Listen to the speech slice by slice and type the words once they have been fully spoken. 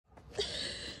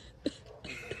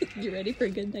You ready for a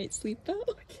good night's sleep, Beau?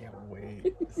 I can't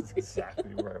wait. This is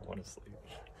exactly where I want to sleep.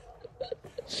 I can't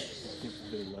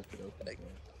believe they left it open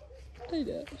again. I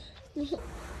know.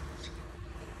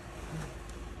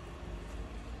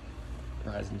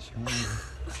 Brazen showing.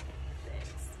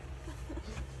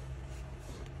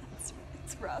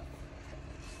 It's rough.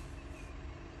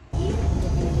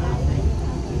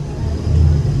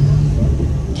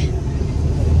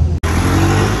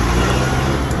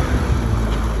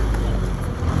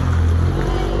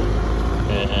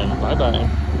 And bye-bye.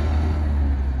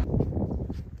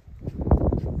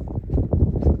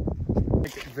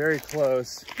 Very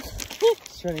close.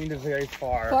 It's turning into very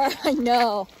far. I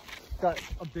know. Got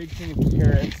a big thing of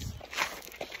carrots.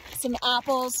 Some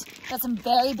apples. Got some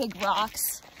very big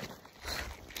rocks.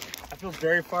 I feel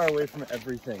very far away from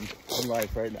everything in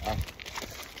life right now.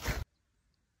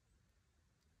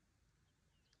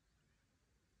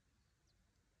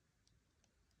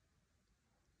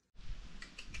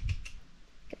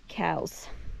 Got cows.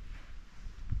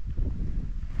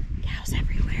 Cows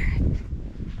everywhere.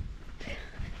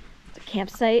 It's a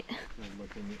campsite. I'm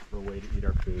looking for a way to eat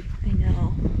our food. I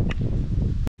know.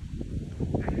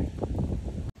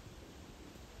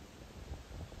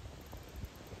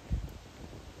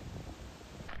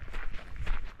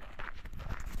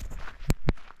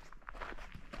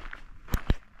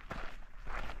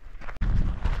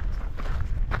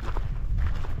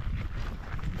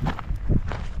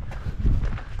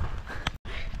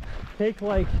 Take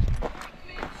like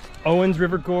Owens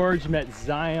River Gorge, met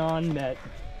Zion, met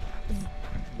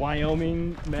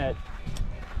Wyoming, met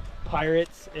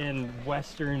pirates and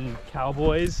western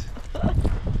cowboys.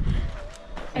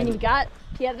 And you got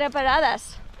Piedra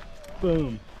Paradas.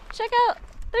 Boom. Check out,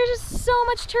 there's just so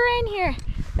much terrain here.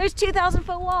 There's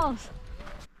 2,000-foot walls.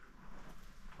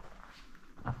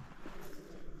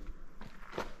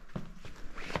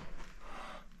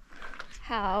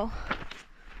 How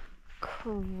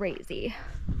crazy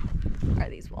are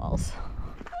these walls?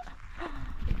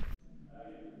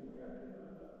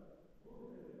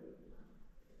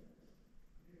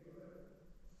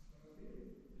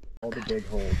 All the big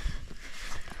holes.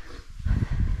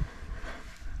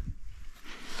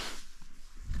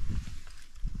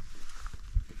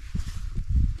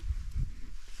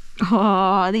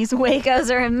 Oh, these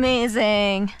Wacos are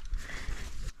amazing.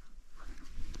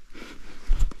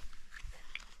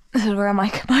 This is where I'm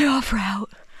like, my off route.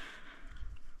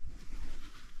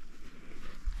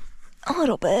 A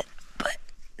little bit, but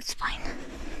it's fine.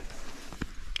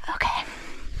 Okay.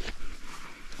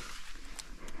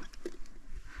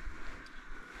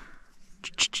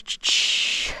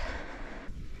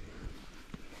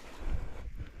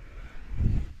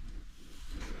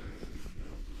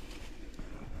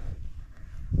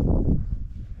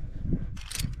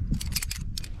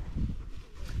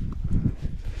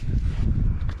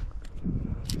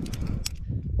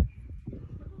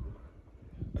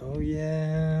 Oh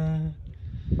yeah.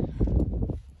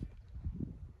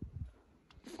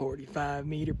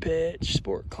 45-meter pitch,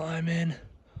 sport climbing.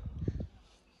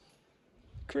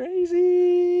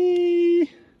 Crazy.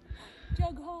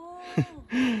 Jug hole.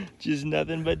 Just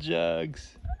nothing but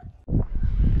jugs.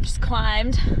 Just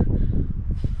climbed.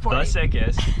 The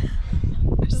sickest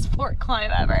Sport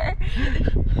climb ever.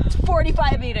 It's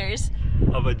 45 meters.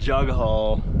 of a jug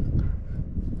hole.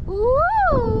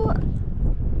 Woo!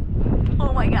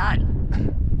 Oh my god.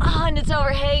 Oh, and it's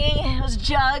overhanging. It was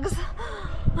jugs.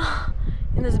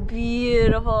 In this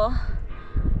beautiful,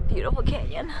 beautiful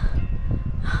canyon.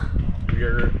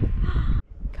 We're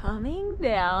Coming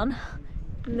down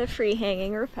in the free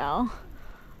hanging rappel.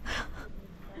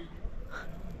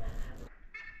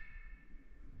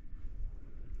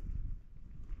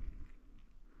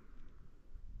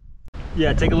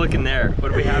 yeah, take a look in there. What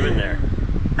do we have in there?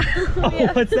 Oh,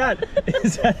 Yeah. what's that?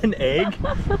 Is that an egg?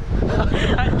 How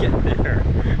did I get there?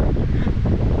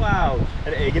 Wow,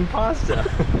 an egg and pasta.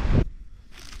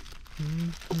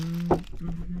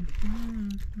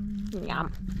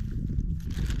 Yum.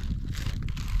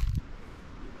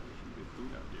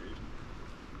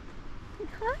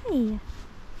 Hi.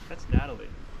 That's Natalie.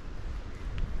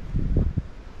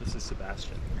 This is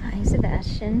Sebastian. Hi,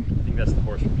 Sebastian. I think that's the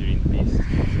horse from Beauty and the Beast,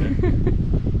 isn't it?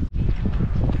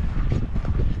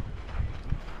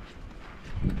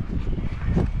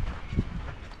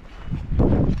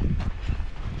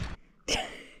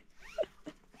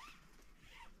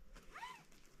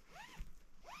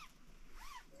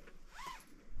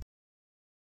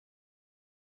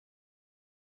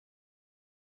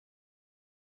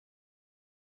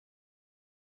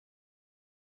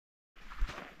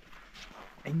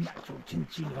 A natural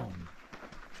chinchillon.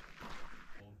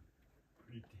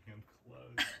 Pretty damn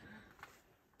close.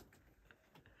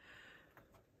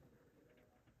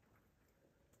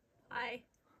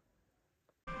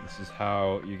 This is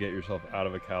how you get yourself out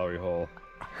of a calorie hole.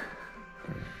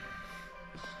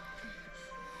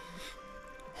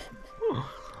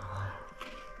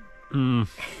 Oh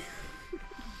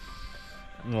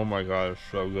my god, it's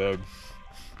so good.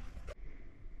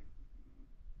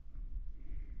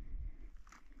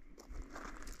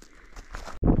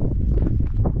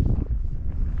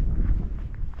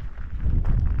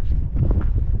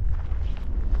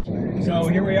 So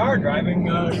here we are driving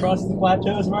across the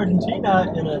plateaus of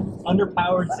Argentina in an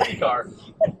underpowered city car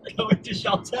going to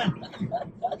Chalten.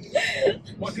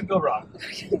 What could go wrong?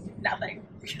 Nothing.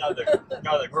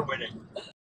 Nothing. We're winning.